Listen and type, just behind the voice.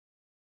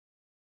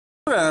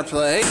We're gonna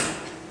play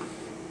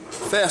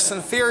Fast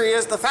and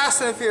Furious, the Fast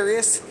and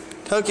Furious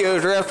Tokyo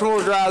Drift.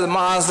 We'll drive the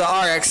Mazda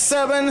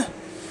RX-7.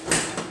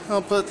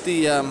 I'll put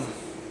the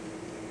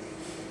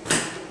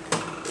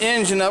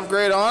engine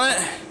upgrade on it.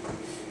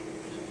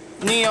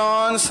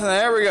 Neons,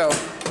 there we go.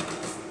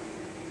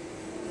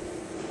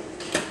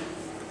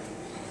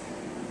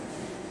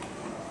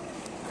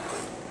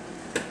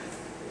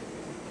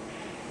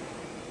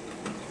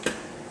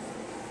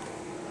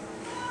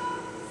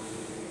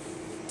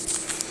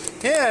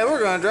 Yeah, we're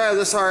going to drive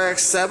this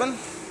RX-7.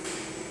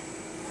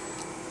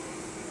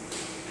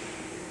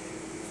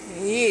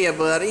 Yeah,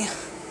 buddy.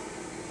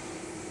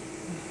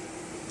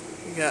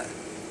 We got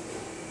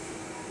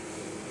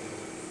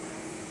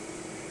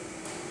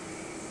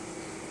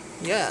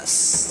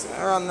yes,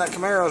 we're on that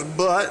Camaro's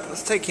butt.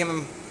 Let's take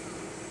him.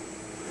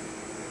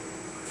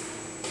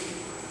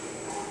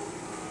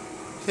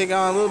 Take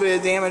on a little bit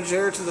of damage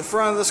there to the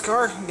front of this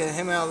car. Get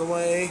him out of the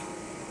way.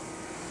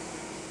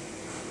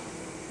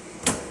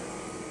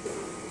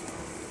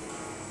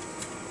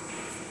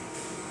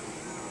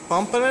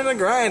 Bumping and a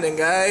grinding,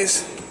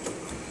 guys.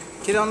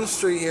 Get on the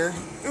street here.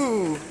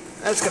 Ooh,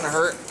 that's gonna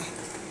hurt.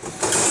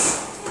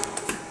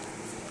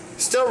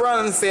 Still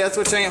running fifth,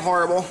 which ain't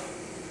horrible.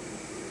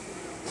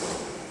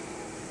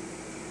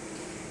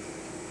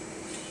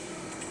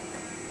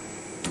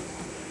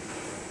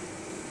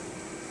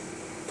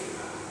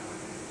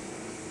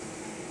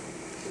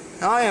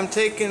 I have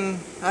taken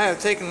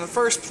the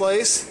first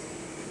place.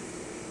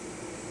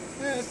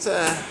 Let's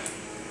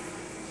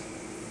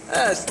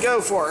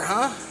go for it,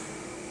 huh?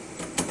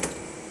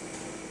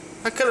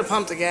 I could have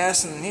pumped the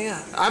gas, and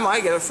yeah, I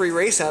might get a free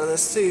race out of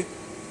this too.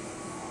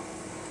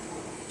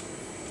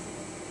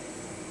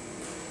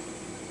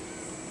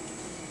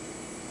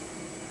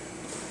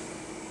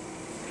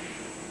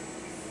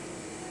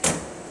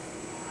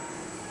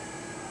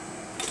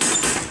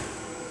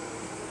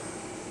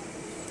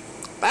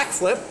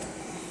 Backflip.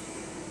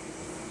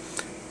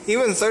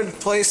 Even third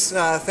place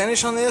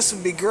finish on this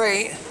would be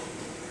great.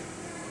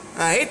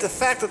 I hate the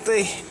fact that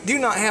they do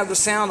not have the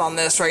sound on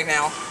this right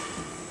now.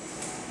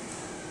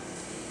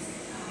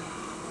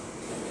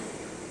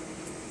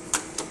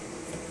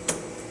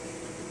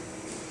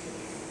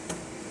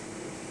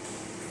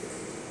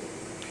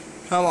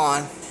 Come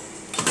on.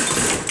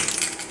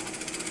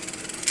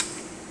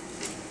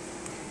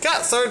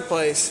 Got third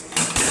place.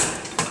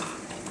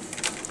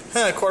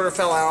 And a quarter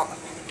fell out.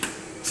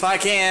 So I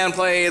can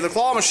play the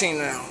claw machine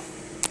now.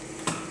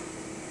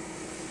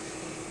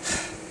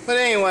 But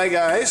anyway,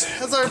 guys,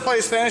 the third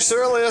place finish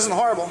really isn't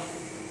horrible.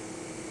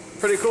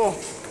 Pretty cool.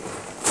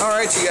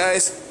 Alright, you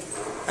guys.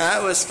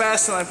 That was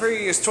Fast and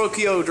Furious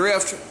Tokyo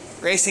Drift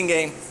racing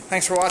game.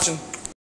 Thanks for watching.